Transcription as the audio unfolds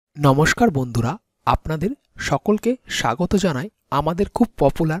নমস্কার বন্ধুরা, আপনাদের সকলকে স্বাগত জানাই আমাদের খুব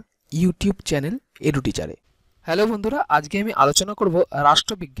পপুলার ইউটিউব চ্যানেল এডুটিচারে। হ্যালো বন্ধুরা, আজকে আমি আলোচনা করব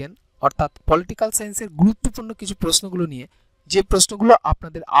রাষ্ট্রবিজ্ঞান অর্থাৎ পলিটিক্যাল সায়েন্সের গুরুত্বপূর্ণ কিছু প্রশ্নগুলো নিয়ে, যে প্রশ্নগুলো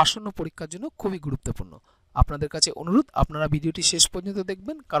আপনাদের আসন্ন পরীক্ষার জন্য খুবই গুরুত্বপূর্ণ। আপনাদের কাছে অনুরোধ, আপনারা ভিডিওটি শেষ পর্যন্ত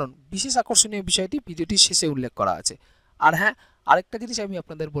দেখবেন, কারণ বিশেষ আকর্ষণীয় বিষয়টি ভিডিওটির শেষে উল্লেখ করা আছে। আর হ্যাঁ, আরেকটা জিনিস আমি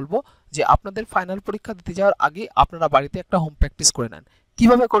আপনাদের বলবো যে আপনাদের ফাইনাল পরীক্ষা দিতে যাওয়ার আগে আপনারা বাড়িতে একটা হোম প্র্যাকটিস করে নেন।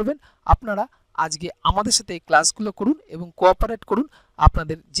 কিভাবে করবেন? আপনারা আজকে আমাদের সাথে এই ক্লাসগুলো করুন এবং কোঅপারেট করুন।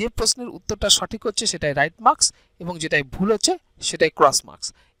 আপনাদের যে প্রশ্নের উত্তরটা সঠিক হচ্ছে সেটাই রাইট মার্কস, এবং যেটাই ভুল হচ্ছে সেটাই ক্রস মার্কস।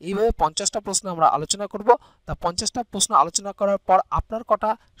 এইভাবে 50টা প্রশ্ন আমরা আলোচনা করব। তা 50টা প্রশ্ন আলোচনা করার পর আপনার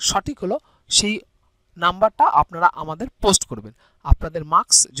কটা সঠিক হলো সেই নাম্বারটা আপনারা আমাদের পোস্ট করবেন। আপনাদের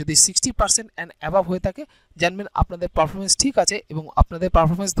মার্কস যদি 60% অ্যান্ড অ্যাবাভ হয়ে থাকে, জানবেন আপনাদের পারফরমেন্স ঠিক আছে, এবং আপনাদের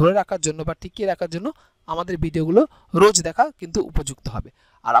পারফরমেন্স ধরে রাখার জন্য বা টিকিয়ে রাখার জন্য আমাদের ভিডিওগুলো রোজ দেখা কিন্তু উপযুক্ত হবে।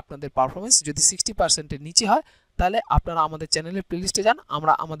 আর আপনাদের পারফরমেন্স যদি 60%-এর নিচে হয়, তাহলে আপনারা আমাদের চ্যানেলের প্লেলিস্টে যান।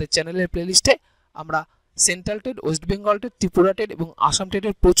 আমরা আমাদের চ্যানেলের প্লেলিস্টে আমরা central TET, West Bengal TET, Tripura TET এবং আসাম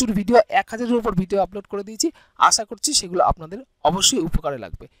টেটের প্রচুর ভিডিও, 1000-এর উপর ভিডিও আপলোড করে দিয়েছি। আশা করছি সেগুলো আপনাদের অবশ্যই উপকারে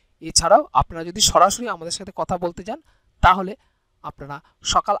লাগবে। এছাড়াও আপনারা যদি সরাসরি আমাদের সাথে কথা বলতে চান, তাহলে আপনারা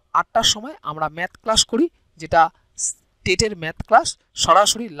সকাল 8টার সময় আমরা ম্যাথ ক্লাস করি, যেটা টেটের ম্যাথ ক্লাস,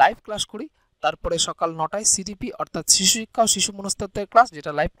 সরাসরি লাইভ ক্লাস করি। তারপরে সকাল 9টায় সিটিপি অর্থাৎ শিশু শিক্ষা ও শিশু মনস্তত্ত্বের ক্লাস,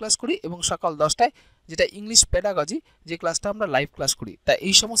 যেটা লাইভ ক্লাস করি, এবং সকাল 10টায় যেটা ইংলিশ পেডাগজি, যে ক্লাসটা আমরা লাইভ ক্লাস করি। তাই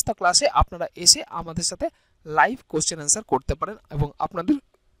এই সমস্ত ক্লাসে আপনারা এসে আমাদের সাথে লাইভ কোশ্চেন অ্যান্সার করতে পারেন এবং আপনাদের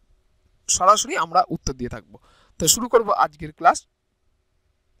সরাসরি আমরা উত্তর দিয়ে থাকবো। তো শুরু করব আজকের ক্লাস।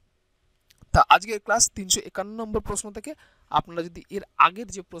 তা আজকের ক্লাস 351 নম্বর প্রশ্ন থেকে। আপনারা যদি এর আগের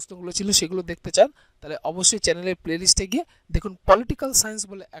যে প্রশ্নগুলো ছিল সেগুলো দেখতে চান, তাহলে অবশ্যই চ্যানেলের প্লেলিস্টে গিয়ে দেখুন। পলিটিক্যাল সায়েন্স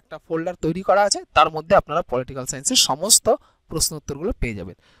বলে একটা ফোল্ডার তৈরি করা আছে, তার মধ্যে আপনারা পলিটিক্যাল সায়েন্সের সমস্ত প্রশ্ন উত্তরগুলো পেয়ে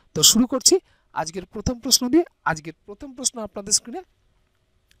যাবেন। তো শুরু করছি আজকের প্রথম প্রশ্ন দিয়ে। আজকের প্রথম প্রশ্ন আপনাদের স্ক্রিনে।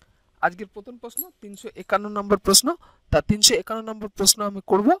 আজকের প্রথম প্রশ্ন 351 নম্বর প্রশ্ন। তা 351 নম্বর প্রশ্ন আমি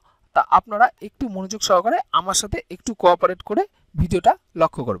করব। তা আপনারা একটু মনোযোগ সহকারে আমার সাথে একটু কোঅপারেট করে ভিডিওটা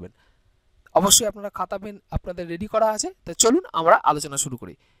লক্ষ্য করবেন। অবশ্যই আপনারা খাতা পেন আপনাদের রেডি করা আছে। তো চলুন আমরা আলোচনা শুরু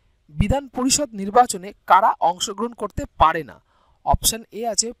করি। বিধান পরিষদ নির্বাচনে কারা অংশগ্রহণ করতে পারে না? অপশন এ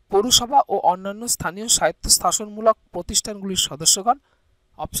আছে পৌরসভা ও অন্যান্য স্থানীয় স্বায়ত্তশাসনমূলক প্রতিষ্ঠানগুলির সদস্যগণ।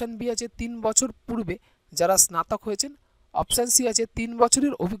 অপশন বি আছে 3 বছর পূর্বে যারা স্নাতক হয়েছেন। অপশন সি আছে 3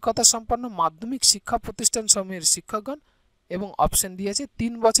 বছরের অভিজ্ঞতা সম্পন্ন মাধ্যমিক শিক্ষা প্রতিষ্ঠান সমূহের শিক্ষকগণ। এবং অপশন ডি আছে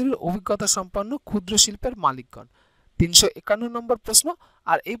 3 বছরের অভিজ্ঞতা সম্পন্ন ক্ষুদ্র শিল্পের মালিকগণ। 351 নম্বর প্রশ্ন,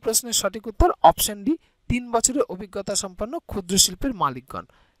 আর এই প্রশ্নের সঠিক উত্তর অপশন ডি, 3 বছরের অভিজ্ঞতা সম্পন্ন ক্ষুদ্র শিল্পের মালিকগণ।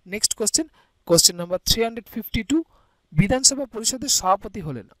 Next question, question number 352। বিধানসভা পরিষদের সভাপতি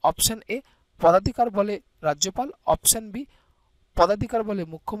হলেন অপশন এ পদাধিকার বলে রাজ্যপাল, অপশন বি পদাধিকার বলে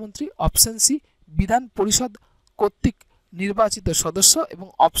মুখ্যমন্ত্রী, অপশন সি বিধান পরিষদ কর্তৃক নির্বাচিত সদস্য, এবং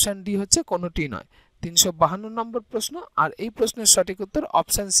অপশন ডি হচ্ছে কোনোটি নয়। 352 নম্বর প্রশ্ন, আর এই প্রশ্নের সঠিক উত্তর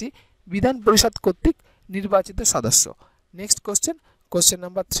অপশন সি বিধান পরিষদ কর্তৃক নির্বাচিত সদস্য। Next question, question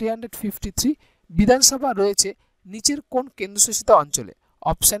number 353। বিধানসভা রয়েছে নিচের কোন কেন্দ্রশাসিত অঞ্চলে?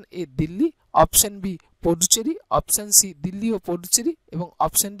 Option A Delhi, option B পডুচেরি, option C Delhi ও পডুচেরি, এবং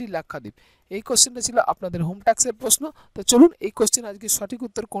অপশন ডি লাক্ষাদ্বীপ। এই কোশ্চেনটা ছিল আপনাদের হোম ট্যাক্সের প্রশ্ন। তো চলুন এই কোশ্চেন আজকে সঠিক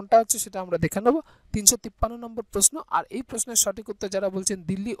উত্তর কোনটা হচ্ছে সেটা আমরা দেখে নেব। 353 নম্বর প্রশ্ন, আর এই প্রশ্নের সঠিক উত্তর যারা বলছেন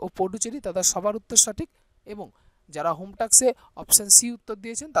দিল্লি ও পডুচেরি, তাদের সবার উত্তর সঠিক, এবং যারা হোম ট্যাক্সে অপশন সি উত্তর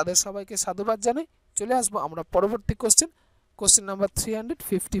দিয়েছেন তাদের সবাইকে সাধুবাদ জানাই। চলে আসবো আমরা পরবর্তী কোশ্চেন, কোশ্চেন নাম্বার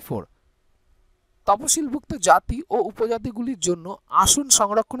 354। তপশিলভুক্ত জাতি ও উপজাতিগুলির জন্য আসন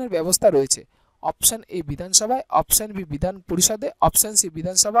সংরক্ষণের ব্যবস্থা রয়েছে। অপশন এ বিধানসভায়, অপশন বি বিধান পরিষদে, অপশন সি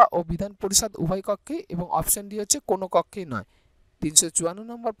বিধানসভা ও বিধান পরিষদ উভয় কক্ষে, এবং অপশন ডি হচ্ছে কোনো কক্ষেই নয়। 354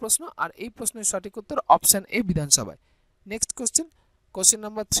 নম্বর প্রশ্ন, আর এই প্রশ্নের সঠিক উত্তর অপশন এ বিধানসভায়। Next question, question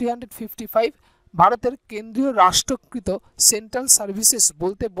number 355। ভারতের কেন্দ্রীয় রাষ্ট্রকৃত সেন্ট্রাল সার্ভিসেস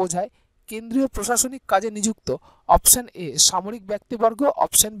বলতে বোঝায় কেন্দ্রীয় প্রশাসনিক কাজে নিযুক্ত। অপশন এ সামরিক ব্যক্তিবর্গ,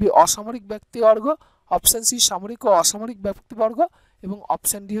 অপশন বি অসামরিক ব্যক্তিবর্গ, অপশন সি সামরিক ও অসামরিক ব্যক্তিবর্গ, এবং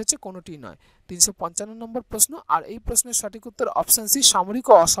অপশন ডি হচ্ছে কোনোটি নয়। 355 নম্বর প্রশ্ন, আর এই প্রশ্নের সঠিক উত্তর অপশন সি সামরিক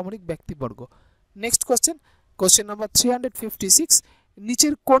ও অসামরিক ব্যক্তিবর্গ। Next question, question number 356।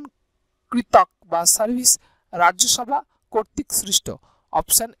 নিচের কোন কৃতক বা সার্ভিস রাজ্যসভা কর্তৃক সৃষ্ট?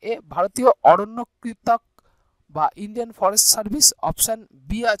 অপশন এ ভারতীয় অরণ্য কৃতক বা Indian forest service, option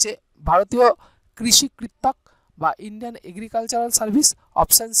B আছে ভারতীয় কৃষি কৃতক বা Indian agricultural service,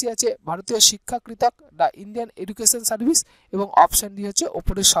 option C আছে ভারতীয় শিক্ষা কৃতক দ্য ইন্ডিয়ান এডুকেশন সার্ভিস, এবং অপশন ডি হচ্ছে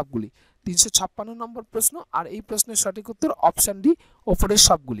ওপরের সবগুলি। 356 নম্বর প্রশ্ন, আর এই প্রশ্নের সঠিক উত্তর অপশন ডি ওপরের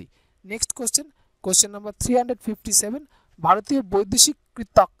সবগুলি। Next question, question number 357। ভারতীয় বৈদেশিক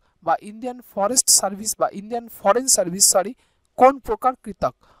কৃতক বা ইন্ডিয়ান ফরেস্ট সার্ভিস বা ইন্ডিয়ান ফরেন সার্ভিস কোন প্রকার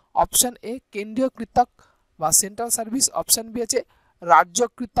কৃতক? অপশন এ কেন্দ্রীয় কৃতক বা সেন্ট্রাল সার্ভিস, অপশন বি আছে রাজ্য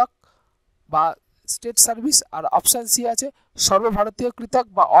কৃতক বা স্টেট সার্ভিস, আর অপশন সি আছে সর্বভারতীয় কৃতক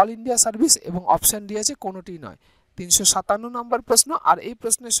বা অল ইন্ডিয়া সার্ভিস, এবং অপশন ডি আছে কোনোটি নয়। 357 নম্বর প্রশ্ন, আর এই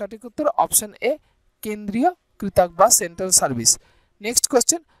প্রশ্নের সঠিক উত্তর অপশন এ কেন্দ্রীয় কৃতক বা central service. Next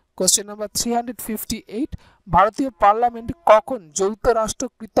question number 358, ভারতীয় পার্লামেন্ট কখন যৌথ রাষ্ট্র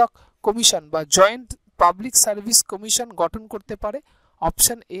কৃতক কমিশন বা জয়েন্ট পাবলিক সার্ভিস কমিশন গঠন করতে পারে?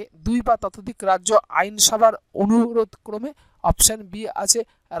 অপশন এ 2 বা ততোধিক রাজ্য আইনসভার অনুরোধ ক্রমে, অপশন বি আছে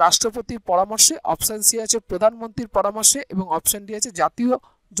রাষ্ট্রপতির পরামর্শে, অপশন সি আছে প্রধানমন্ত্রীর পরামর্শে, এবং অপশন ডি আছে জাতীয়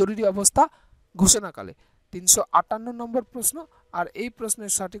জরুরি অবস্থা ঘোষণাকালে। 358 নম্বর প্রশ্ন, আর এই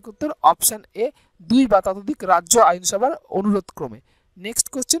প্রশ্নের সঠিক উত্তর অপশন এ 2 বা ততোধিক রাজ্য আইনসভার অনুরোধ ক্রমে। নেক্সট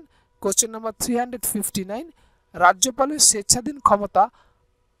কোশ্চেন নাম্বার 359, রাজ্যপালের স্বেচ্ছাধীন ক্ষমতা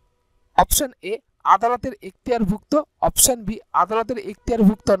অপশন এ আদালতের এখতিয়ারভুক্ত, অপশন বি আদালতের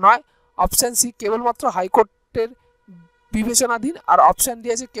এখতিয়ারভুক্ত নয়, অপশন সি কেবলমাত্র হাইকোর্টের বিবেচনাধীন, আর অপশন ডি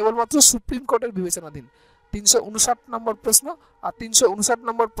আছে কেবলমাত্র সুপ্রিম কোর্টের বিবেচনাধীন। 359 নম্বর প্রশ্ন, আর 359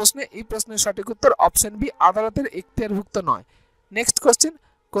 নম্বর প্রশ্নে এই প্রশ্নের সঠিক উত্তর অপশন বি আদালতের এখতিয়ারভুক্ত নয়। নেক্সট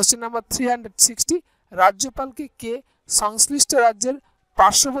কোশ্চেন নাম্বার 360, রাজ্যপালকে কে সংশ্লিষ্ট রাজ্যের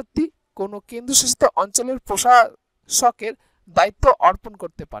পার্শ্ববর্তী কোনো কেন্দ্রশাসিত অঞ্চলের প্রশাসকের দায়িত্ব অর্পণ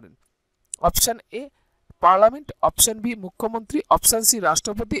করতে পারেন? Option A parliament, option B মুখ্যমন্ত্রী, অপশন সি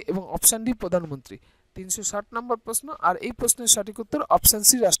রাষ্ট্রপতি, এবং অপশন ডি প্রধানমন্ত্রী। 360 নম্বর প্রশ্ন, আর এই প্রশ্নের সঠিক উত্তর অপশন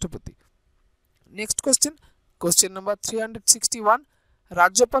সি রাষ্ট্রপতি। নেক্সট কোশ্চেন নাম্বার 361,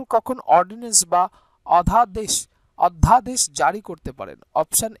 রাজ্যপাল কখন অর্ডিন্যান্স বা অধ্যাদেশ জারি করতে পারেন?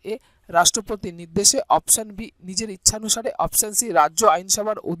 অপশন এ রাষ্ট্রপতির নির্দেশে, অপশন বি নিজের ইচ্ছানুসারে, অপশন সি রাজ্য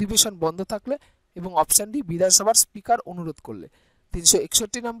আইনসভার অধিবেশন বন্ধ থাকলে, এবং অপশন ডি বিধানসভার স্পিকার অনুরোধ করলে।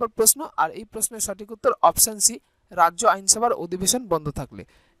 361 নম্বর প্রশ্ন, আর এই প্রশ্নের সঠিক উত্তর অপশন সি রাজ্য আইনসভার অধিবেশন বন্ধ থাকলে।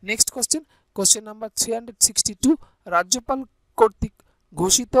 নেক্সট কোশ্চেন নাম্বার 362, রাজ্যপাল কর্তৃক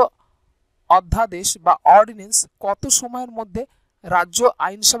ঘোষিত অধ্যাদেশ বা অর্ডিন্যান্স কত সময়ের মধ্যে রাজ্য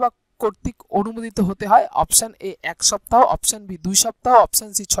আইনসভা কর্তৃক অনুমোদিত হতে হয়? অপশন এ 1 সপ্তাহ, অপশন বি 2 সপ্তাহ, অপশন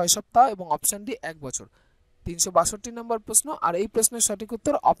সি 6 সপ্তাহ, এবং অপশন ডি 1 বছর। 362 নম্বর প্রশ্ন, আর এই প্রশ্নের সঠিক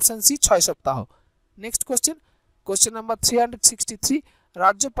উত্তর অপশন সি 6 সপ্তাহ। নেক্সট কোশ্চেন নাম্বার 363,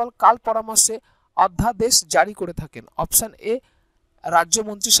 রাজ্যপাল কাল পরামর্শে অধ্যাদেশ জারি করে থাকেন? অপশন এ রাজ্য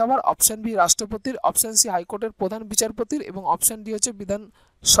মন্ত্রিসভার, অপশন বি রাষ্ট্রপতির, অপশন সি হাইকোর্টের প্রধান বিচারপতির, এবং অপশন ডি হচ্ছে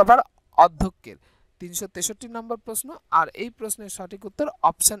বিধানসভার অধ্যক্ষের। 363 নম্বর প্রশ্ন, আর এই প্রশ্নের সঠিক উত্তর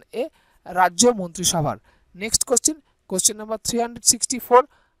অপশন এ রাজ্য মন্ত্রিসভার। নেক্সট কোশ্চেন নাম্বার 364,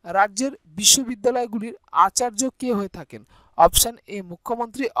 রাজ্যের বিশ্ববিদ্যালয়গুলির আচার্য কে হয়ে থাকেন? অপশন এ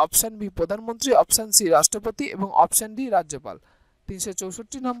মুখ্যমন্ত্রী, অপশন বি প্রধানমন্ত্রী, অপশন সি রাষ্ট্রপতি, এবং অপশন ডি রাজ্যপাল।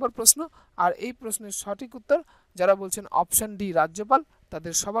 364 নম্বর প্রশ্ন, আর এই প্রশ্নের সঠিক উত্তর যারা বলছেন অপশন ডি রাজ্যপাল,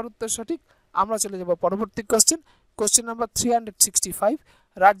 তাদের সবার উত্তর সঠিক। আমরা চলে যাব পরবর্তী কোশ্চেন নাম্বার 365,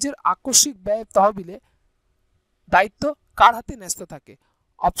 রাজ্যের আকস্মিক ব্যয় তহবিলে দায়িত্ব কার হাতে ন্যস্ত থাকে?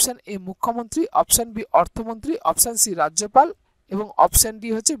 অপশন এ মুখ্যমন্ত্রী, অপশন বি অর্থমন্ত্রী, অপশন সি রাজ্যপাল, এবং অপশন ডি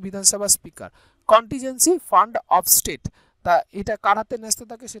হচ্ছে বিধানসভা speaker. Contingency fund of state, তা এটা কার হাতে ন্যস্ত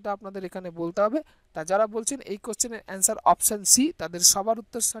থাকে সেটা আপনাদের এখানে বলতে হবে। তা যারা বলছেন এই কোশ্চেনের অ্যান্সার অপশন সি, তাদের সবার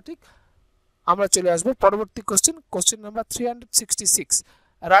উত্তর সঠিক। আমরা চলে আসবো পরবর্তী কোশ্চেন নাম্বার 366,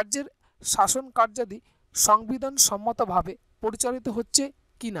 রাজ্যের শাসন কার্যাদি সংবিধান সম্মতভাবে পরিচালিত হচ্ছে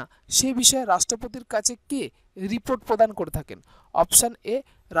কিনা সে বিষয়ে রাষ্ট্রপতির কাছে কে রিপোর্ট প্রদান করে থাকেন? অপশন এ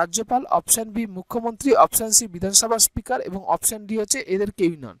রাজ্যপাল, অপশন বি মুখ্যমন্ত্রী, অপশন সি বিধানসভা স্পিকার, এবং অপশন ডি হচ্ছে এদের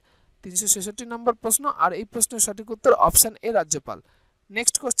কেউই নন। 366 নম্বর প্রশ্ন, আর এই প্রশ্নের সঠিক উত্তর অপশন এ রাজ্যপাল।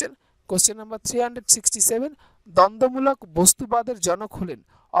 নেক্সট কোশ্চেন নাম্বার 367, দ্বন্দ্বমূলক বস্তুবাদের জনক হলেন?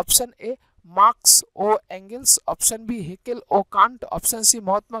 Option A marks O angles, option B Haeckel O Kant, option C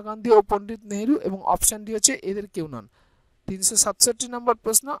Mahatma Gandhi ও পণ্ডিত নেহেরু, এবং অপশন ডি হচ্ছে এদের কেউ নন। 367 নম্বর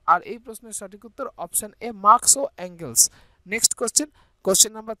প্রশ্ন, আর এই প্রশ্নের সঠিক উত্তর option A marks O angles. Next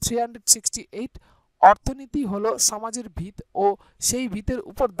question number 368, অর্থনীতি হলো সমাজের ভিত ও সেই ভিতের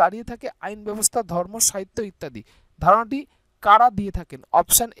উপর দাঁড়িয়ে থাকে আইন ব্যবস্থা, ধর্ম, সাহিত্য ইত্যাদি। ধারণাটি কারা দিয়ে থাকেন?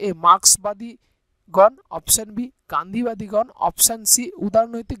 Option A মার্ক্সবাদীগণ, option B গান্ধীবাদীগণ, option C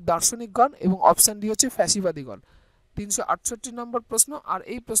উদারনৈতিক দার্শনিকগণ, এবং অপশন ডি হচ্ছে ফ্যাসিবাদীগণ। 368 নম্বর প্রশ্ন, আর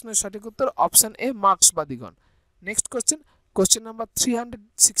এই প্রশ্নের সঠিক উত্তর option A মার্ক্সবাদীগণ। Next question number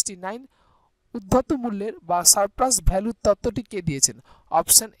 369, উদ্ধত মূল্যের বা সারপ্লাস ভ্যালুর তত্ত্বটি কে দিয়েছেন?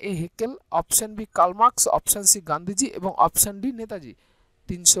 Option A Haeckel, option B Karl Marx, option C Gandhiji, এবং অপশন ডি নেতাজি।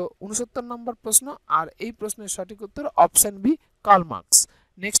 369 নম্বর প্রশ্ন, আর এই প্রশ্নের সঠিক উত্তর option B Karl Marx.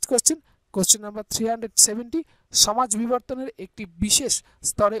 Next question number 370 সমাজ বিবর্তনের একটি বিশেষ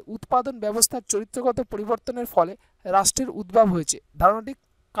স্তরে উৎপাদন ব্যবস্থার চরিত্রগত পরিবর্তনের ফলে রাষ্ট্রের উদ্ভব হয়েছে ধারণাটি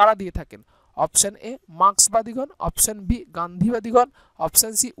কারা দিয়ে থাকেন? Option A মার্ক্সবাদীগণ, option B গান্ধীবাদীগণ,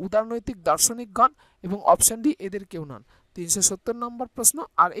 option C উদারনৈতিক দার্শনিকগণ এবং অপশন ডি এদের কেউ নন। 370 নম্বর প্রশ্ন,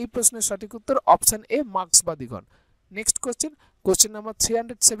 আর এই প্রশ্নের সঠিক উত্তর option A মার্ক্সবাদীগণ। Next question, question number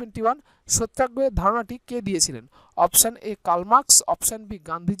 371 সত্যাগ্রহের ধারণাটি কে দিয়েছিলেন? Option A Karl Marx, option B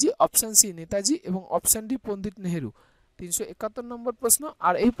Gandhiji, option C Netaji এবং অপশন ডি পণ্ডিত নেহেরু। 371 নম্বর প্রশ্ন,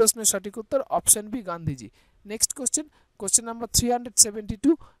 আর এই প্রশ্নের সঠিক উত্তর option B Gandhiji. Next question, question number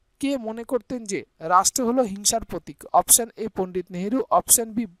 372 কে মনে করতেন যে রাষ্ট্র হলো হিংসার প্রতীক? Option A Pandit Nehru, option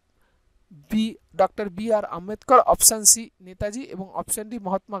B doctor B R Ambedkar, option C Netaji এবং অপশন ডি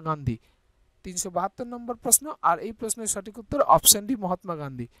মহাত্মা গান্ধী। 372 নম্বর প্রশ্ন, আর এই প্রশ্নের সঠিক উত্তর option D Mahatma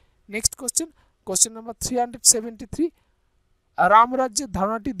Gandhi. Next question, question number 373 রামরাজ্যের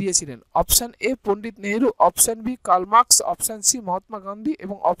ধারণাটি দিয়েছিলেন? Option A Pandit Nehru, option B Karl Marx, option C Mahatma Gandhi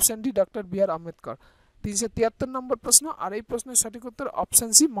এবং অপশন ডি ডক্টর বি আর আম্বেদকর। 373 নম্বর প্রশ্ন, আর এই প্রশ্নের সঠিক উত্তর option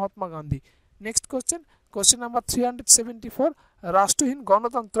C Mahatma Gandhi. Next question, question number 374 রাষ্ট্রহীন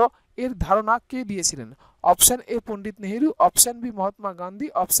গণতন্ত্র এর ধারণা কে দিয়েছিলেন? Option A Pandit Nehru, option B Mahatma Gandhi,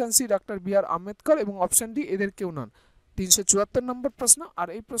 option C doctor B আর আম্বেদকর এবং অপশন ডি এদের কেউ নন। 374 নম্বর প্রশ্ন, আর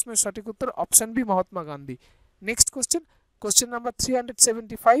এই প্রশ্নের সঠিক উত্তর option B Mahatma Gandhi. Next question, question number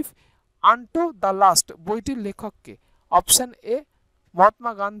 375 আন্টো the last বইটির লেখক কে? Option A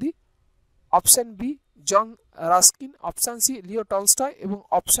Mahatma Gandhi, option B John Ruskin, option C Leo Tolstoy এবং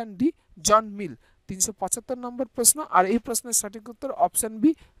অপশন ডি জন মিল। 375 নম্বর প্রশ্ন, আর এই প্রশ্নের সঠিক উত্তর অপশন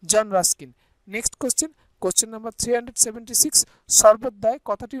বি জন Ruskin. Next question, question number 376 Sarvodaya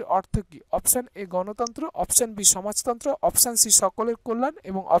কথাটির অর্থ কি? অপশন এ গণতন্ত্র, অপশন বি সমাজতন্ত্র, অপশন সি সকলের কল্যাণ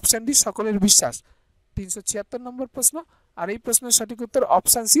এবং অপশন ডি সকলের বিশ্বাস। 376 নম্বর প্রশ্ন, আর এই প্রশ্নের সঠিক উত্তর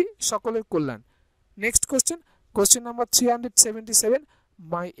অপশন সি সকলের কল্যাণ। Next question, question number 377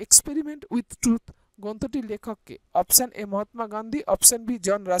 my experiment with truth গ্রন্থটির লেখক কে? Option A Mahatma Gandhi, option B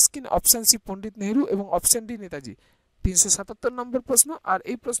John Ruskin, option C পণ্ডিত নেহেরু এবং অপশন ডি নেতাজি। 377 নম্বর প্রশ্ন, আর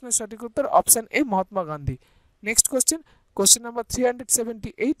এই প্রশ্নের সঠিক উত্তর option A Mahatma Gandhi. Next question, question number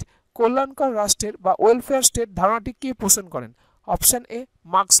 378 কল্যাণকর রাষ্ট্রের বা ওয়েলফেয়ার স্টেট ধারণাটি কে পোষণ করেন? Option A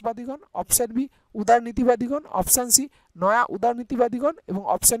মার্ক্সবাদীগণ, option B উদারনীতিবাদীগণ, option C নয়া উদারনীতিবাদীগণ এবং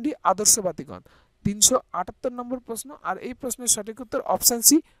অপশন ডি আদর্শবাদীগণ। 378 নম্বর প্রশ্ন, আর এই প্রশ্নের সঠিক উত্তর অপশন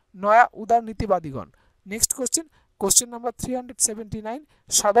সি নয়া উদারনীতিবাদীগণ। নেক্সট কোশ্চেন, কোশ্চেন নাম্বার 379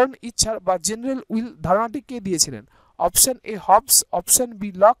 সাধারণ ইচ্ছার বা জেনারেল উইল ধারণাটি কে দিয়েছিলেন? Option A Hobbes, option B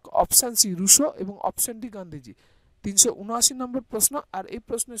lock, option C Russo এবং অপশন ডি গান্ধীজি। 379 নম্বর প্রশ্ন, আর এই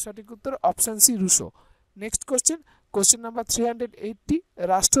প্রশ্নের সঠিক উত্তর option C Russo. Next question, question number 380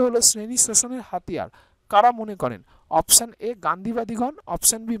 রাষ্ট্র হলো শ্রেণী শোষণের হাতিয়ার কারা মনে করেন? Option A গান্ধীবাদীগণ,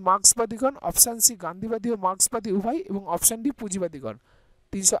 option B মার্ক্সবাদীগণ, option C গান্ধীবাদী ও মার্ক্সবাদী উভয় এবং অপশন ডি পুঁজিবাদীগণ।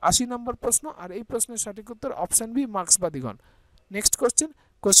 380 নম্বর প্রশ্ন, আর এই প্রশ্নের সঠিক উত্তর option B মার্ক্সবাদীগণ। Next question,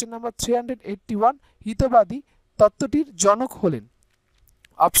 question number 381 হিতবাদী তত্ত্বটির জনক হলেন?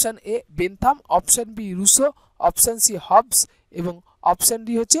 Option A Bentham, option B Russo, option C Hobbes এবং অপশন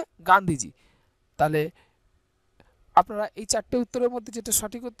ডি হচ্ছে গান্ধীজি। তাহলে আপনারা এই চারটে উত্তরের মধ্যে যেটা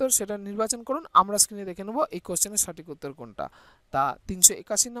সঠিক উত্তর সেটা নির্বাচন করুন। আমরা স্ক্রিনে দেখে নেব এই কোশ্চেনের সঠিক উত্তর কোনটা। তা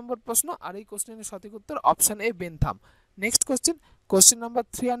 381 নম্বর প্রশ্ন, আর এই কোশ্চেনের সঠিক উত্তর option A Bentham. Next question, question number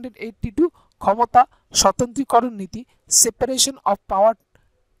 382 ক্ষমতা স্বতন্ত্রীকরণ নীতি সেপারেশন অফ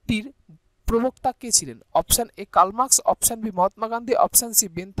পাওয়ারটির প্রবক্তা কে ছিলেন? Option A Karl Marx, option B Mahatma Gandhi, option C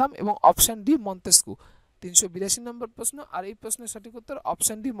Bentham এবং অপশন ডি মন্তেস্কু। 382 নম্বর প্রশ্ন, আর এই প্রশ্নের সঠিক উত্তর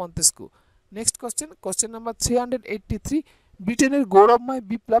option D Montesquieu. Next question, question number 383 ব্রিটেনের গৌরবময়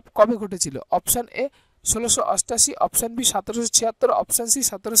বিপ্লব কবে ঘটেছিল? Option A 1688, option B 1776, option C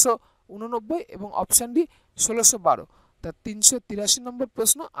 1789 এবং অপশন ডি 1612। তা 383 নম্বর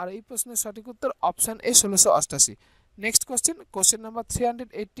প্রশ্ন, আর এই প্রশ্নের সঠিক উত্তর option A 1688। Next question, question number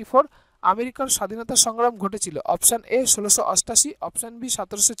 384 আমেরিকার স্বাধীনতা সংগ্রাম ঘটেছিল? Option A 1688, option B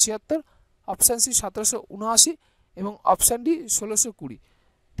 1776, option C 1779 এবং অপশন ডি 1620।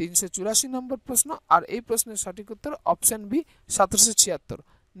 384 নম্বর প্রশ্ন, আর এই প্রশ্নের সঠিক উত্তর option B 1776।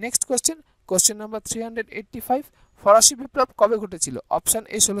 Next question, question number 385 ফরাসি বিপ্লব কবে ঘটেছিল? Option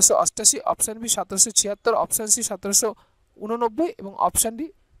A 1688, option B 1776, option C 1789 এবং অপশন ডি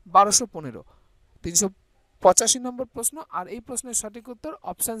 1215। 385 নম্বর প্রশ্ন, আর এই প্রশ্নের সঠিক উত্তর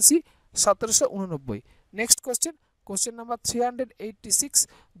option C 1789। Next question, question number 386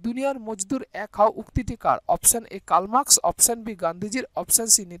 দুনিয়ার মজদুর এক হও উক্তিটি কার? Option A Karl Marx, option B গান্ধীজির, অপশন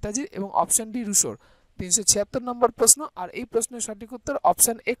সি নেতাজির এবং অপশন ডি রুশোর। 376 নম্বর প্রশ্ন, আর এই প্রশ্নের সঠিক উত্তর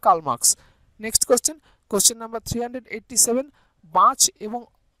option A Karl Marx. Next question, question number 387 বাঁচ এবং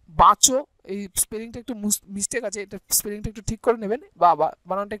বাঁচো, এই স্পেলিংটা একটু মিস্টেক আছে, এটা স্পেলিংটা একটু ঠিক করে নেবেন বা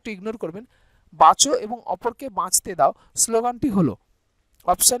বানানটা একটু ইগনোর করবেন। বাঁচো এবং অপরকে বাঁচতে দাও স্লোগানটি হলো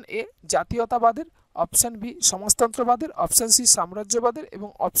অপশান এ জাতীয়তাবাদের, অপশান বি সমাজতন্ত্রবাদের, অপশান সি সাম্রাজ্যবাদের এবং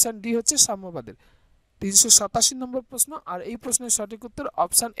অপশান ডি হচ্ছে সাম্যবাদের। 387 নম্বর প্রশ্ন, আর এই প্রশ্নের সঠিক উত্তর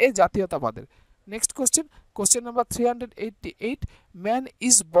অপশান এ জাতীয়তাবাদের। Next question, question number 388, man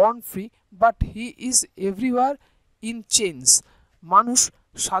is born free but he is everywhere in change. মানুষ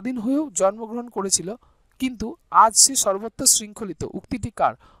স্বাধীন হয়েও জন্মগ্রহণ করেছিল কিন্তু আজ সে সর্বত্র শৃঙ্খলিত। উক্তিটি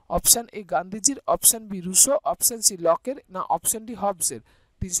কার? অপশান এ গান্ধীজির, option B Russo, option C লকের, না অপশান ডি হবসের।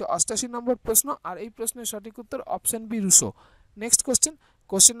 388 নম্বর প্রশ্ন, আর এই প্রশ্নের সঠিক উত্তর option B Russo. Next question,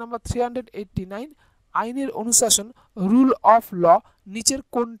 question number 389, আইনের অনুশাসন রুল অফ ল নিচের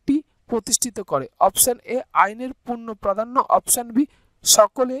কোনটি প্রতিষ্ঠিত করে? অপশান এ আইনের পূর্ণ প্রাধান্য, অপশান বি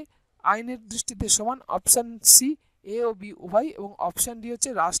সকলে আইনের দৃষ্টিতে সমান, অপশান সি এ ও বি উভয় এবং অপশান ডি হচ্ছে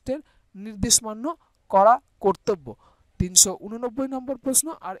রাষ্ট্রের নির্দেশমান্য করা কর্তব্য। 389 নম্বর প্রশ্ন,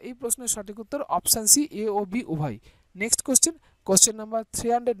 আর এই প্রশ্নের সঠিক উত্তর অপশান সি এ ও বি উভয়। নেক্সট কোশ্চেন, কোশ্চেন নাম্বার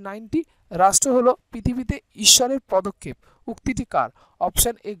 390, রাষ্ট্র হলো পৃথিবীতে ঈশ্বরের পদক্ষেপ। উক্তিটি কার?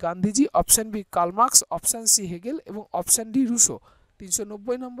 Option A Gandhiji, option B Karl Marx, option C Hegel এবং অপশান ডি রুশো।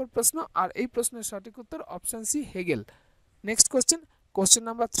 390 নম্বর প্রশ্ন, আর এই প্রশ্নের সঠিক উত্তর option C Hegel. Next question, question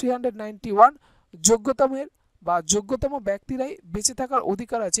number 391, যোগ্যতমের বা যোগ্যতম ব্যক্তিরাই বেঁচে থাকার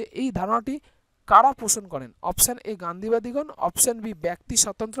অধিকার আছে, এই ধারণাটি কারা পোষণ করেন? অপশান এ গান্ধীবাদীগণ, অপশান বি ব্যক্তি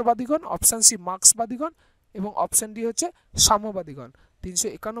স্বতন্ত্রবাদীগণ, অপশান সি মার্ক্সবাদীগণ এবং অপশান ডি হচ্ছে সাম্যবাদীগণ।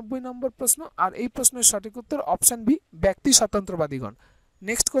 391 নম্বর প্রশ্ন, আর এই প্রশ্নের সঠিক উত্তর অপশান বি ব্যক্তি স্বতন্ত্রবাদীগণ।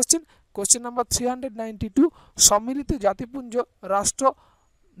 নেক্সট কোশ্চেন, কোশ্চেন নাম্বার 392, সম্মিলিত জাতিপুঞ্জ রাষ্ট্র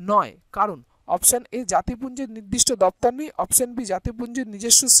নয় কারণ? অপশান এ জাতিপুঞ্জের নির্দিষ্ট দপ্তর নেই, অপশান বি জাতিপুঞ্জের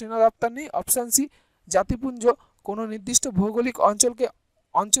নিজস্ব সেনা দপ্তর নেই, অপশান সি জাতিপুঞ্জ কোনো নির্দিষ্ট ভৌগোলিক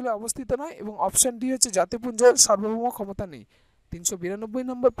অঞ্চলে অবস্থিত নয় এবং অপশান ডি হচ্ছে জাতিপুঞ্জের সার্বভৌম ক্ষমতা নেই। 392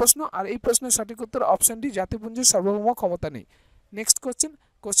 নম্বর প্রশ্ন, আর এই প্রশ্নের সঠিক উত্তর অপশান ডি জাতিপুঞ্জের সার্বভৌম ক্ষমতা নেই। নেক্সট কোশ্চেন,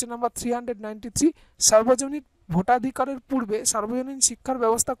 কোশ্চেন নাম্বার 393, সার্বজনীন ভোটাধিকারের পূর্বে সার্বজনীন শিক্ষার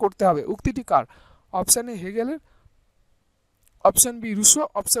ব্যবস্থা করতে হবে। উক্তিটি কার? Option A হেগেলের, option B Russo,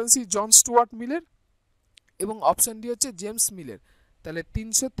 option C John Stewart মিলের এবং অপশান ডি হচ্ছে জেমস মিলের। তাহলে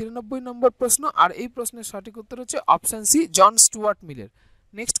 393 নম্বর প্রশ্ন, আর এই প্রশ্নের সঠিক উত্তর হচ্ছে অপশান সি জন স্টুয়ার্ট মিলের।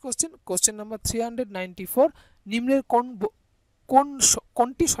 নেক্সট কোশ্চেন, কোশ্চেন নাম্বার 394, নিম্নের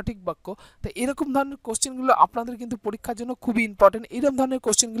কোনটি সঠিক বাক্য? তো এরকম ধরনের কোশ্চেনগুলো আপনাদের কিন্তু পরীক্ষার জন্য খুবই ইম্পর্টেন্ট। এরকম ধরনের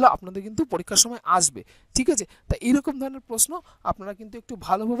কোশ্চেনগুলো আপনাদের কিন্তু পরীক্ষার সময় আসবে, ঠিক আছে? তা এরকম ধরনের প্রশ্ন আপনারা কিন্তু একটু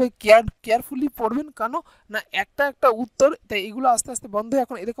ভালোভাবে কেয়ারফুলি পড়বেন, কেন না একটা উত্তর, তাই এগুলো আস্তে আস্তে বন্ধ।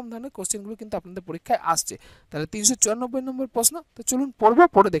 এখন এরকম ধরনের কোশ্চেনগুলো কিন্তু আপনাদের পরীক্ষায় আসছে। তাহলে 394 নম্বর প্রশ্ন, তো চলুন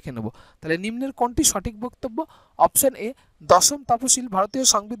পড়ে দেখে নেব। তাহলে নিম্নের কোনটি সঠিক বক্তব্য? অপশান এ দশম তফসিল ভারতীয়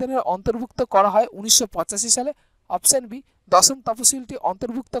সংবিধানের অন্তর্ভুক্ত করা হয় 1985 সালে, অপশান বি দশম তফসিলটি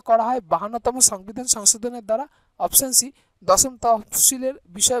অন্তর্ভুক্ত করা হয় 52তম সংবিধান সংশোধনের দ্বারা, অপশান সি দশম তফসিলের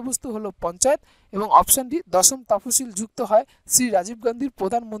বিষয়বস্তু হলো পঞ্চায়েত এবং অপশান ডি দশম তফসিল যুক্ত হয় শ্রী রাজীব গান্ধীর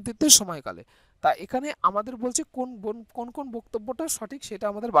প্রধানমন্ত্রীত্বের সময়কালে। তা এখানে আমাদের বলছে কোন বক্তব্যটা সঠিক সেটা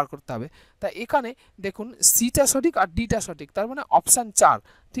আমাদের বার করতে হবে। তা এখানে দেখুন সিটা সঠিক আর ডিটা সঠিক, তার মানে অপশান 4,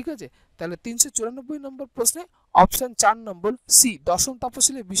 ঠিক আছে? তাহলে 394 নম্বর প্রশ্নে অপশান 4 নম্বর সি দশম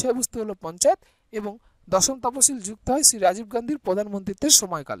তফসিলের বিষয়বস্তু হলো পঞ্চায়েত এবং দশম তফসিল যুক্ত হয় শ্রী রাজীব গান্ধীর প্রধানমন্ত্রীত্বের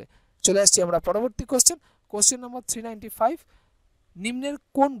সময়কালে। চলে আসছি আমরা পরবর্তী কোশ্চেন, কোশ্চেন নম্বর 395, নিম্নের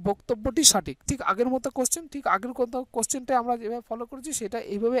কোন বক্তব্যটি সঠিক? ঠিক আগের মতো কোশ্চেন, ঠিক আগের কোশ্চেনটা আমরা যেভাবে ফলো করেছি সেটা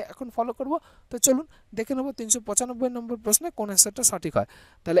এইভাবে এখন ফলো করব। তো চলুন দেখে নেব 395 নম্বর প্রশ্নে কোন অ্যান্সারটা সঠিক হয়।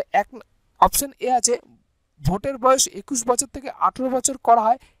 তাহলে অপশান এ আছে ভোটের বয়স 21 বছর থেকে 18 বছর করা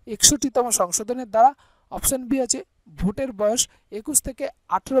হয় 61তম সংশোধনের দ্বারা, অপশান বি আছে ভোটের বয়স 21 থেকে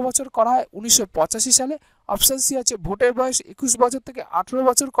 18 বছর করা হয় 1985 সালে, অপশান সি আছে ভোটের বয়স 21 বছর থেকে 18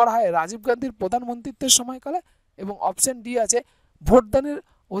 বছর করা হয় রাজীব গান্ধীর প্রধানমন্ত্রীত্বের সময়কালে এবং অপশান ডি আছে ভোটদানের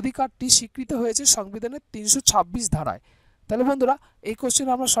অধিকারটি স্বীকৃত হয়েছে সংবিধানের 326 ধারায়। তাহলে বন্ধুরা এই কোশ্চেন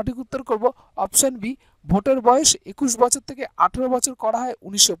আমরা সঠিক উত্তর করব অপশান বি ভোটের বয়স 21 বছর থেকে 18 বছর করা হয়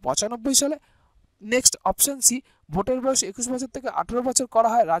 1995 সালে। নেক্সট অপশান সি ভোটের বয়স 21 বছর থেকে 18 বছর করা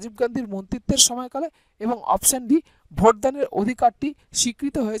হয় রাজীব গান্ধীর মন্ত্রিত্বের সময়কালে এবং অপশান ডি ভোটদানের অধিকারটি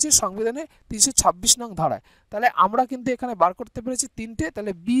স্বীকৃত হয়েছে সংবিধানের 326 নং ধারায়। তাহলে আমরা কিন্তু এখানে বার করতে পেরেছি তিনটে,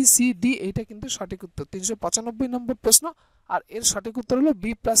 তাহলে বি সি ডি এইটা কিন্তু সঠিক উত্তর। 395 নম্বর প্রশ্ন, আর এর সঠিক উত্তর হলো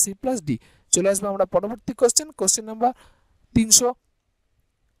B plus C plus D. চলে আসবো আমরা পরবর্তী কোশ্চেন, কোশ্চেন নাম্বার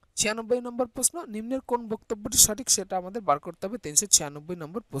 396 নম্বর প্রশ্ন, নিম্নের কোন বক্তব্যটি সঠিক সেটা আমাদের বার করতে হবে 396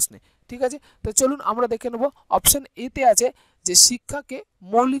 নম্বর প্রশ্নে, ঠিক আছে? তো চলুন আমরা দেখে নেব। অপশান এতে আছে যে শিক্ষাকে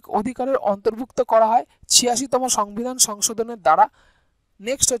মৌলিক অধিকারের অন্তর্ভুক্ত করা হয় 86তম সংবিধান সংশোধনের দ্বারা।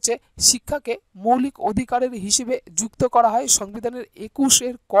 নেক্সট হচ্ছে শিক্ষাকে মৌলিক অধিকারের হিসেবে যুক্ত করা হয় সংবিধানের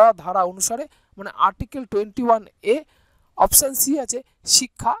 21 ক ধারা অনুসারে, মানে আর্টিকেল 21A। অপশান সি আছে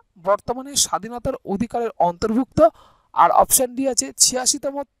শিক্ষা বর্তমানে স্বাধীনতার অধিকারের অন্তর্ভুক্ত। আর অপশান ডি আছে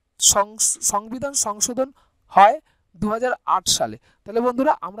 86তম সংবিধান সংশোধন হয় 2008 সালে। তাহলে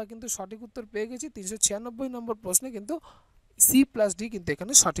বন্ধুরা আমরা কিন্তু সঠিক উত্তর পেয়ে গেছি। 396 নম্বর প্রশ্নে কিন্তু C+D কিন্তু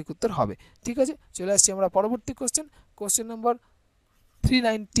এখানে সঠিক উত্তর হবে। ঠিক আছে, চলে আসছি আমরা পরবর্তী কোশ্চেন নাম্বার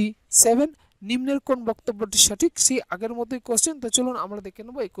 397। নিম্নের কোন বক্তব্যটি সঠিক? সেই আগের মতোই কোশ্চেন। তো চলুন আমরা দেখে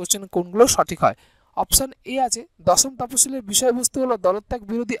নেব এই কোশ্চেনে কোনগুলো সঠিক হয়। অপশান এ আছে দশম তফসিলের বিষয়বস্তু হলো দলত্যাগ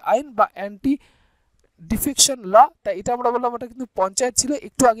বিরোধী আইন বা অ্যান্টি ডিফেকশন ল। তাই এটা আমরা বললাম এটা কিন্তু পঞ্চায়েত ছিল,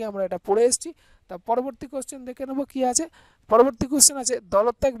 একটু আগে আমরা এটা পড়ে এসেছি। তা পরবর্তী কোশ্চেন দেখে নেব কি আছে। পরবর্তী কোশ্চেন আছে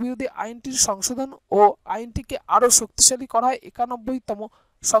দলত্যাগ বিরোধী আইনটির সংশোধন ও আইনটিকে আরও শক্তিশালী করা হয় 91তম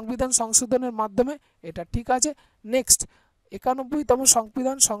সংবিধান সংশোধনের মাধ্যমে। এটা ঠিক আছে। নেক্সট 91তম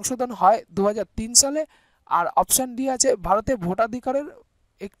সংবিধান সংশোধন হয় 2003 সালে। আর অপশান ডি আছে ভারতে ভোটাধিকারের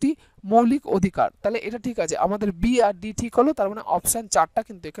একটি মৌলিক অধিকার। তাহলে এটা ঠিক আছে, আমাদের বি আর ডি ঠিক হলো। তার মানে অপশান 4টা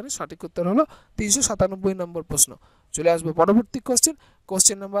কিন্তু এখানে সঠিক উত্তর হলো। 397 নম্বর প্রশ্ন। চলে আসবে পরবর্তী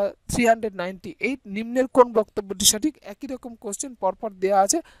কোশ্চেন নাম্বার 398। নিম্নের কোন বক্তব্যটি সঠিক? একই রকম কোশ্চেন পরপর দেওয়া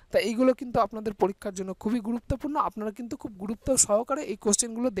আছে। তা এইগুলো কিন্তু আপনাদের পরীক্ষার জন্য খুবই গুরুত্বপূর্ণ। আপনারা কিন্তু খুব গুরুত্ব সহকারে এই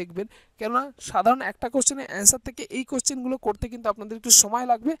কোশ্চেনগুলো দেখবেন, কেননা সাধারণ একটা কোশ্চেনের অ্যান্সার থেকে এই কোশ্চেনগুলো করতে কিন্তু আপনাদের একটু সময়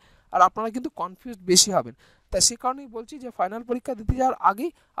লাগবে, আর আপনারা কিন্তু কনফিউজ বেশি হবেন। তাই সে কারণেই বলছি যে ফাইনাল পরীক্ষা দিতে যাওয়ার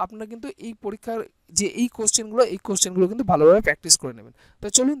আগেই আপনারা কিন্তু এই পরীক্ষার যে এই কোশ্চেনগুলো কিন্তু ভালোভাবে প্র্যাকটিস করে নেবেন। তো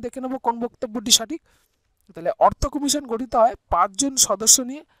চলুন দেখে নেব কোন বক্তব্যটি সঠিক। তাহলে অর্থ কমিশন গঠিত হয় 5 জন সদস্য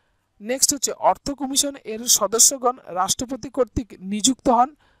নিয়ে। নেক্সট হচ্ছে অর্থ কমিশন এর সদস্যগণ রাষ্ট্রপতি কর্তৃক নিযুক্ত হন।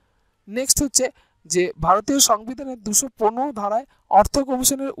 নেক্সট হচ্ছে যে ভারতীয় সংবিধানের 215 ধারায় অর্থ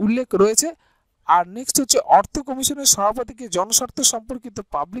কমিশনের উল্লেখ রয়েছে। আর নেক্সট হচ্ছে অর্থ কমিশনের সভাপতিকে জনস্বার্থ সম্পর্কিত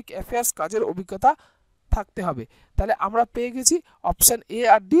পাবলিক অ্যাফেয়ার্স কাজের অভিজ্ঞতা থাকতে হবে। তাহলে আমরা পেয়ে গেছি অপশান এ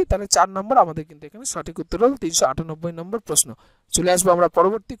আর ডি। তাহলে 4 নম্বর আমাদের কিন্তু এখানে সঠিক উত্তর হলো। 398 নম্বর প্রশ্ন। চলে আসবো আমরা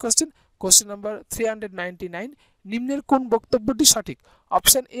পরবর্তী কোশ্চেন নাম্বার 399। নিম্নের কোন বক্তব্যটি সঠিক?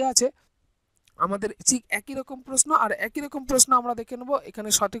 অপশান এ আছে আমাদের ঠিক একই রকম প্রশ্ন, আর একই রকম প্রশ্ন আমরা দেখে নেব এখানে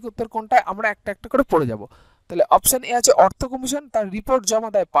সঠিক উত্তর কোনটা, আমরা একটা একটা করে পড়ে যাব। তাহলে অপশান এ আছে অর্থ কমিশন তার রিপোর্ট জমা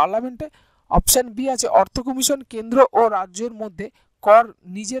দেয় পার্লামেন্টে। অপশান বি আছে অর্থ কমিশন কেন্দ্র ও রাজ্যের মধ্যে কর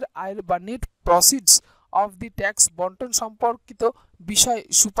নিজের আয়ের বা net proceeds of the tax বন্টন সম্পর্কিত বিষয়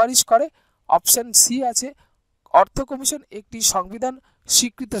সুপারিশ করে। অপশান সি আছে অর্থ কমিশন একটি সংবিধান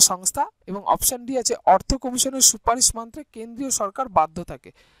স্বীকৃত সংস্থা। এবং অপশান ডি আছে অর্থ কমিশনের সুপারিশ মানতে কেন্দ্রীয় সরকার বাধ্য থাকে।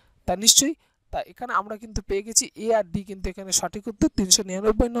 তা নিশ্চয়ই তা এখানে আমরা কিন্তু পেয়ে গেছি এ আর ডি কিন্তু এখানে সঠিক উত্তর।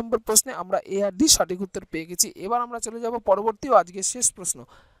 399 নম্বর প্রশ্নে আমরা এ আর ডি সঠিক উত্তর পেয়ে গেছি। এবার আমরা চলে যাব পরবর্তী ও আজকের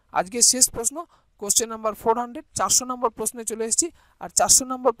শেষ প্রশ্ন কোশ্চেন নাম্বার 400। 400 নম্বর প্রশ্নে চলে এসেছি। আর 400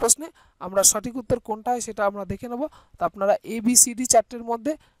 নম্বর প্রশ্নে আমরা সঠিক উত্তর কোনটা হয় সেটা আমরা দেখে নেব। তো আপনারা এ বি সি ডি চারটের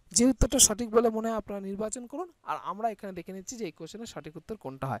মধ্যে যে উত্তরটা সঠিক বলে মনে হয় আপনারা নির্বাচন করুন, আর আমরা এখানে দেখে নিচ্ছি যে এই কোশ্চেনের সঠিক উত্তর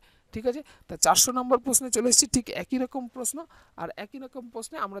কোনটা হয়। ঠিক আছে, তা 400 নম্বর প্রশ্নে চলে এসেছি। ঠিক একই রকম প্রশ্ন, আর একই রকম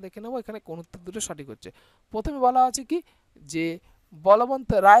প্রশ্নে আমরা দেখে নেব এখানে কোন উত্তর দুটো সঠিক হচ্ছে। প্রথমে বলা আছে কি যে বলবন্ত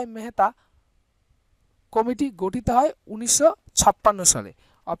রায় মেহতা কমিটি গঠিত হয় 1956 সালে।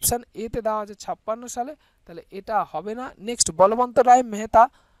 অপশান এ তে দেওয়া আছে 56 সালে, তাহলে এটা হবে না। নেক্সট বলবন্ত রায় মেহতা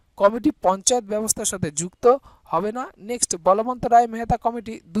কমিটি পঞ্চায়েত ব্যবস্থার সাথে যুক্ত হবে না। নেক্সট বলবন্ত রায় মেহতা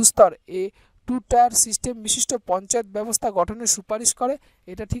কমিটি দুস্তর এ 2 টায়ার সিস্টেম বিশিষ্ট পঞ্চায়েত ব্যবস্থা গঠনের সুপারিশ করে।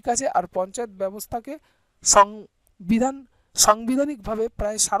 এটা ঠিক আছে। আর পঞ্চায়েত ব্যবস্থাকে সাংবিধানিকভাবে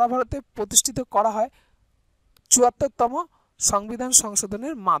প্রায় সারা ভারতে প্রতিষ্ঠিত করা হয় 74তম সংবিধান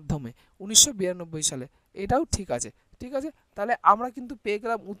সংশোধনের মাধ্যমে 1992 সালে। এটাও ঠিক আছে। ঠিক আছে, তাহলে আমরা কিন্তু পেয়ে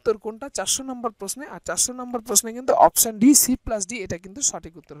গেলাম উত্তর কোনটা 400 নম্বর প্রশ্নে। আর 400 নম্বর প্রশ্নে কিন্তু অপশান ডি C+D এটা কিন্তু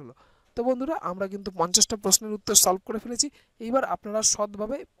সঠিক উত্তর হলো। তো বন্ধুরা আমরা কিন্তু 50টা প্রশ্নের উত্তর সলভ করে ফেলেছি। এইবার আপনারা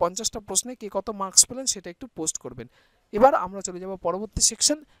সৎভাবে 50টা প্রশ্নে কে কত মার্কস পেলেন সেটা একটু পোস্ট করবেন। এবার আমরা চলে যাব পরবর্তী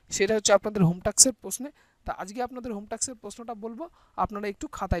সেকশন, সেটা হচ্ছে আপনাদের হোম টাস্কের প্রশ্নে। তা আজকে আপনাদের হোম টাস্কের প্রশ্নটা বলবো, আপনারা একটু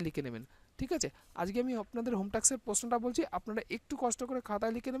খাতায় লিখে নেবেন। ঠিক আছে, আজকে আমি আপনাদের হোম টাস্কের প্রশ্নটা বলছি, আপনারা একটু কষ্ট করে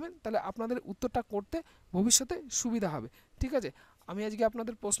খাতায় লিখে নেবেন, তাহলে আপনাদের উত্তরটা করতে ভবিষ্যতে সুবিধা হবে। ঠিক আছে, আমি আজকে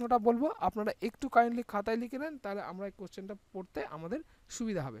আপনাদের প্রশ্নটা বলবো, আপনারা একটু কাইন্ডলি খাতায় লিখে নেন, তাহলে আমরা এই কোশ্চেনটা পড়তে আমাদের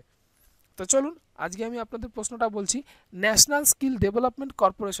সুবিধা হবে। তো চলুন আজকে আমি আপনাদের প্রশ্নটা বলছি, national skill development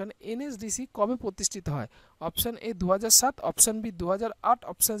corporation NSDC কবে প্রতিষ্ঠিত হয়? Option A 2007, option B 2008,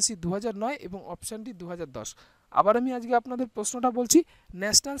 option C 2009 এবং অপশান ডি 2010। আবার আমি আজকে আপনাদের প্রশ্নটা বলছি,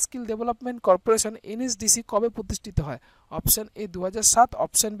 national skill development corporation NSDC কবে প্রতিষ্ঠিত হয়? Option A 2007,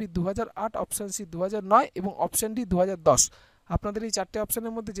 option B 2008, option C 2009 এবং অপশান ডি 2010। আপনাদের এই 4টে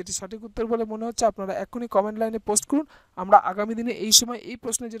অপশনের মধ্যে যেটি সঠিক উত্তর বলে মনে হচ্ছে আপনারা এখনই কমেন্ট লাইনে পোস্ট করুন। আমরা আগামী দিনে এই সময় এই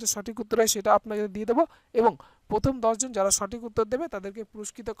প্রশ্নে যেটা সঠিক উত্তর হয় সেটা আপনাদের দিয়ে দেবো এবং প্রথম 10 জন যারা সঠিক উত্তর দেবে তাদেরকে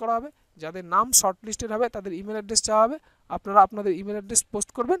পুরস্কৃত করা হবে। যাদের নাম শর্ট লিস্টেড হবে তাদের ইমেল অ্যাড্রেস চাওয়া হবে, আপনারা আপনাদের ইমেল অ্যাড্রেস পোস্ট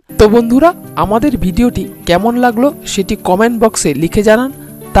করবেন। তো বন্ধুরা, আমাদের ভিডিওটি কেমন লাগলো সেটি কমেন্ট বক্সে লিখে জানান,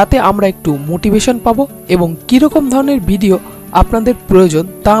 তাতে আমরা একটু মোটিভেশন পাবো এবং কীরকম ধরনের ভিডিও আপনাদের প্রয়োজন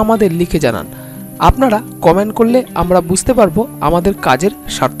তা আমাদের লিখে জানান। আপনারা কমেন্ট করলে আমরা বুঝতে পারবো আমাদের কাজের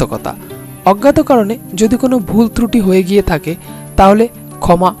সার্থকতা। অজ্ঞাত কারণে যদি কোনো ভুল ত্রুটি হয়ে গিয়ে থাকে তাহলে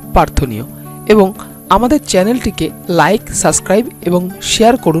ক্ষমা প্রার্থনীয় এবং আমাদের চ্যানেলটিকে লাইক, সাবস্ক্রাইব এবং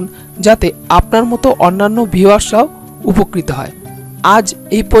শেয়ার করুন যাতে আপনার মতো অন্যান্য ভিউয়ার্সরাও উপকৃত হয়। আজ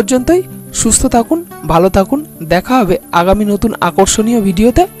এই পর্যন্তই। সুস্থ থাকুন, ভালো থাকুন, দেখা হবে আগামী নতুন আকর্ষণীয়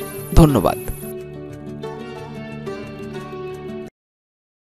ভিডিওতে। ধন্যবাদ।